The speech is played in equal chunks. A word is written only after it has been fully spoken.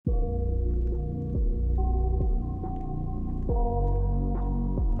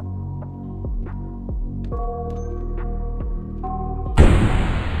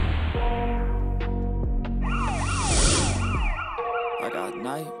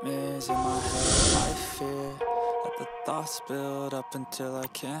nightmares in my head, I fear that the thoughts build up until I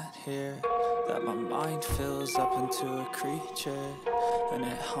can't hear, that my mind fills up into a creature, and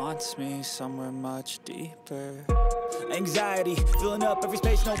it haunts me somewhere much deeper. Anxiety, filling up every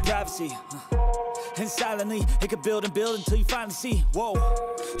space, no privacy. And silently, it could build and build until you finally see, whoa,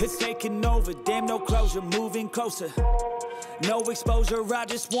 it's taking over, damn, no closure, moving closer. No exposure, I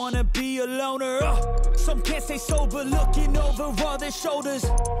just wanna be a loner. Some can't stay sober, looking over all their shoulders,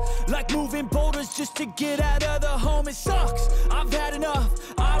 like moving boulders just to get out of the home. It sucks, I've had enough,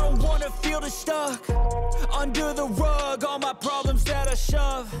 I don't wanna feel the stuck under the rug, all my problems that I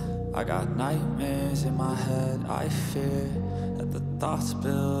shove. I got nightmares in my head, I fear that the thoughts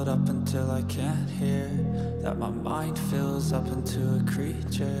build up until I can't hear, that my mind fills up into a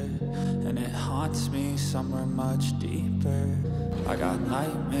creature, and it haunts me somewhere much deeper. I got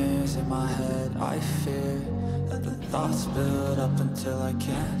nightmares in my head, I fear that the thoughts build up until I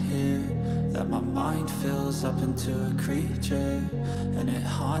can't hear, that my mind fills up into a creature, and it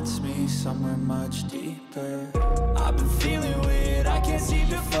haunts me somewhere much deeper. I've been feeling weird, I can't seem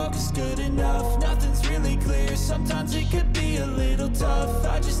to focus good enough, nothing's really clear, sometimes it could be a little tough.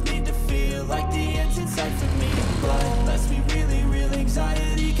 I just need to feel like the end's in sight for me, but let's be really real,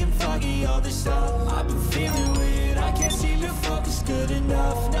 anxiety can foggy all this stuff. I've been feeling weird, I can't seem to focus good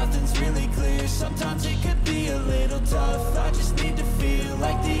enough, nothing's really clear, sometimes it could be a little tough. I just need to feel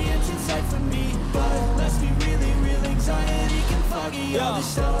like the end's in sight for me, but let's be really real, anxiety can foggy all this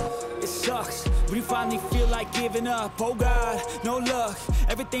stuff. It sucks when you finally feel like giving up. Oh God, no luck,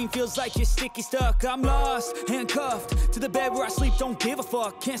 everything feels like you're sticky stuck. I'm lost, handcuffed to the bed where I sleep, don't give a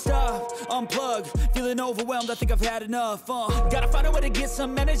fuck. Can't stop, unplug, feeling overwhelmed, I think I've had enough. Gotta find a way to get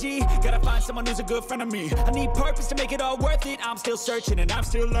some energy, gotta find someone who's a good friend of me. I need purpose to make it all worth it, I'm still searching and I'm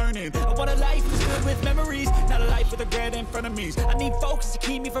still learning. I want a life that's filled with memories, not a life with regret in front of me. I need focus to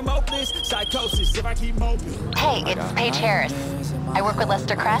keep me from hopeless psychosis if I keep moping. Hey, it's Paige Harris. I work with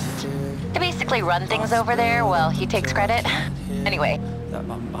Lester Crest. I basically run things over there while he takes credit. Anyway. That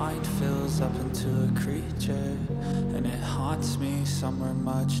my mind fills up into a creature, and it haunts me somewhere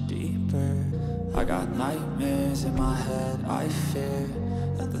much deeper. I got nightmares in my head, I fear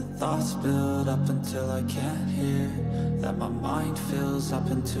that the thoughts build up until I can't hear, that my mind fills up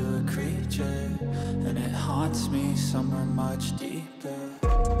into a creature, and it haunts me somewhere much deeper.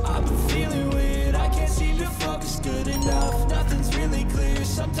 I've been feeling weird, I can't seem to focus good enough, nothing's really clear,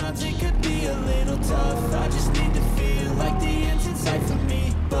 sometimes it could be a little tough. I just need to feel like the end's in sight for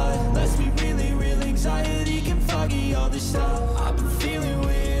me, but let's be really real, anxiety can foggy all this stuff. I've been feeling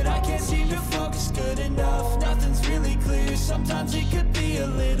weird, I can't seem to focus good enough, nothing's really clear, sometimes it could be a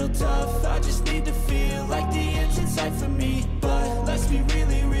little tough. I just need to feel like the end's in sight for me, but let's be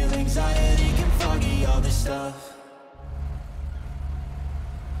really real, anxiety can foggy all this stuff.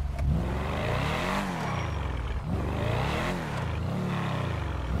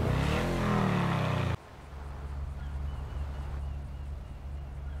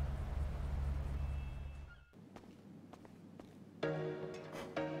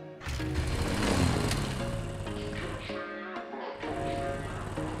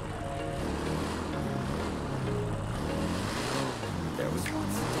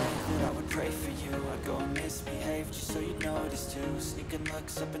 Sneaking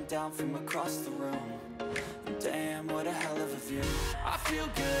looks up and down from across the room. Damn, what a hell of a view. I feel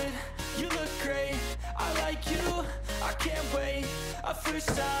good, you look great, I like you, I can't wait. A first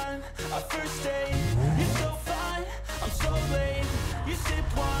time, a first date. You're so fine, I'm so late. You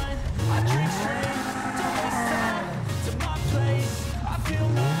sip wine, I drink straight. Don't waste time to my place. I feel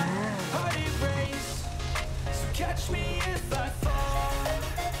my heart erase. So catch me if I fall.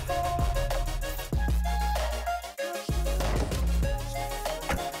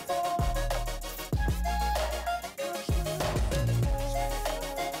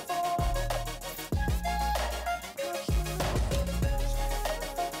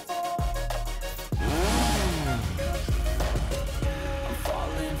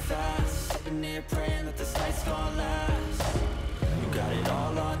 Praying that this night's gonna last. You got it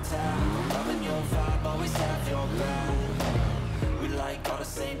all on tap, I'm loving your vibe, always have your back. We like all the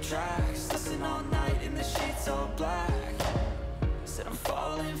same tracks, listen all night in the sheets all black. Said I'm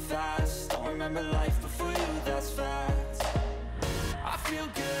falling fast, don't remember life before you, that's fact. I feel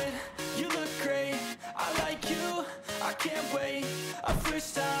good, you look great, I like you, I can't wait. A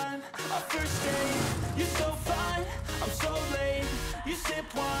first time, a first date. You're so fine, I'm so late. You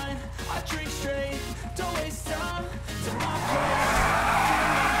sip wine, I drink straight. Don't waste time to my place.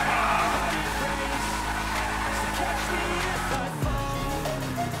 So catch me if I fall.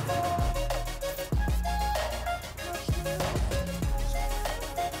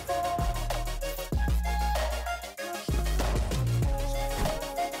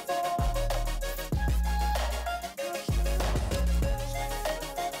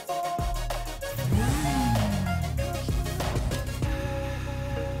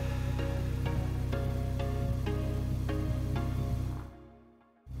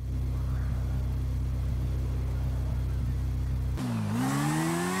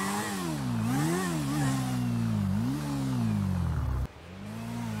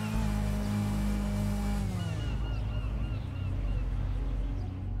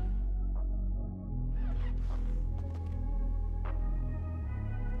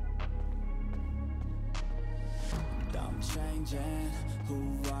 changing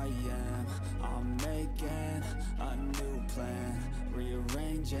who I am. I'm making a new plan,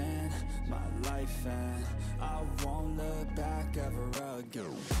 rearranging my life, and I won't look back ever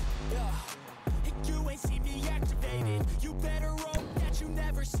again. And you ain't see me activated. You better hope that you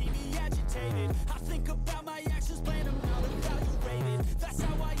never see me agitated. I think about my actions, plan them out, evaluated. That's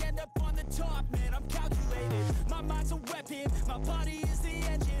how I end up on the top, man, I'm calculated. My mind's a weapon, my body is the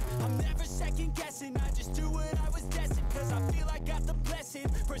engine. I'm never second guessing, I just do what I was destined. Cause I feel I got the blessing,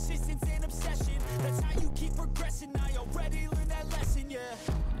 persistence and obsession. That's how you keep progressing, I already learned that lesson, yeah.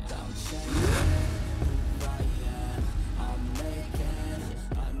 I'm changing who I am. I'm making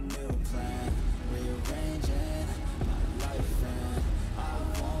a new plan, rearranging my life, and I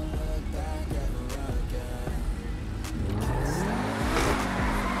won't look back ever again. We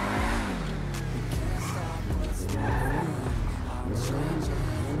can't stop what's moving. I'm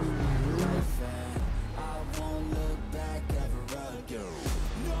changing my life, and I won't look back ever again.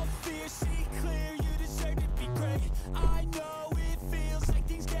 No fear, see clear, you deserve to be great. I know it feels like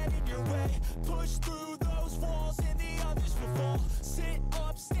things get in your way. Push through those walls and the others will fall. Sit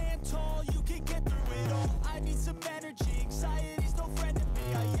up, stand tall, you can get through it all. I need some energy, anxiety's no friend to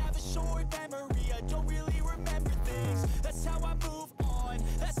me. I have a short memory, I don't really remember things. That's how I move on,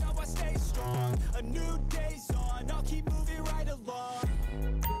 that's how I stay strong. A new day's on, I'll keep moving right along.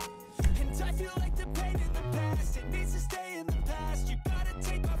 And I feel like the pain in the past, it needs to stay in the past. You gotta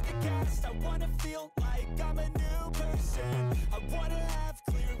take off the cast. I wanna feel like I'm a new person. I wanna have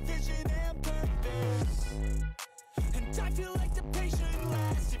clear vision and purpose. And I feel like the pain shouldn't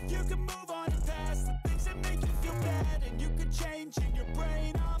last. If you can move on and past the things that make you feel bad, and you can change in your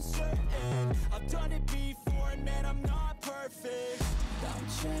brain, I'm certain. I've done it before and man, I'm not perfect. I'm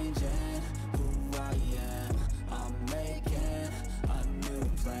changing who I am. I'm making a new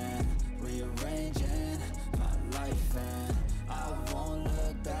plan, rearranging my life, and I won't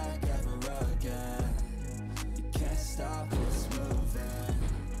look back ever again. You can't stop what's moving.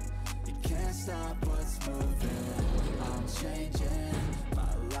 You can't stop what's moving. I'm changing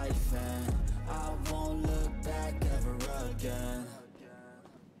my life, and I won't look back ever again.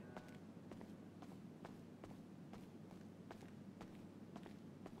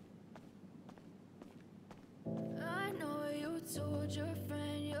 I know you told your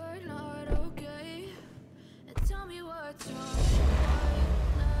friend you're not okay, and tell me what's wrong. Why you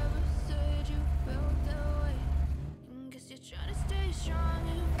never said you felt that way? And guess you're trying to stay strong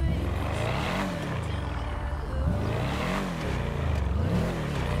and fake it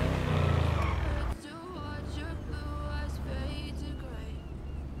to watch your blue eyes fade to gray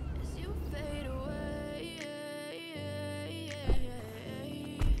as you fade away,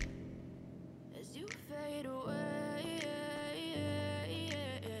 as you fade away.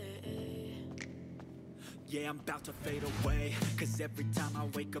 Yeah, I'm about to fade away. Cause every time I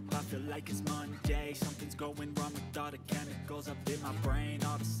wake up I feel like it's Monday. Something's going wrong with all the chemicals up in my brain.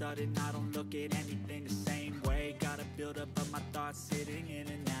 All of a sudden I don't look at anything the same way. Gotta build up of my thoughts sitting in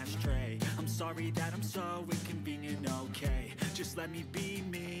an ashtray. I'm sorry that I'm so inconvenient, okay. Just let me be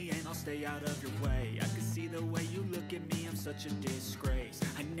me and I'll stay out of your way. I can see the way you look at me, I'm such a disgrace.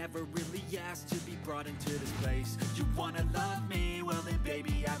 I never really asked to be brought into this place. You wanna love me? Well then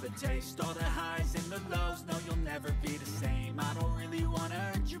baby have a taste. All the highs and the lows, no you'll never be the same. I don't really wanna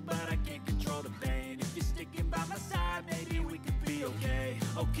hurt you but I can't control the pain. If you're sticking by my side maybe we could be okay.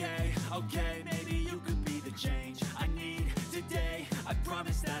 Okay, okay,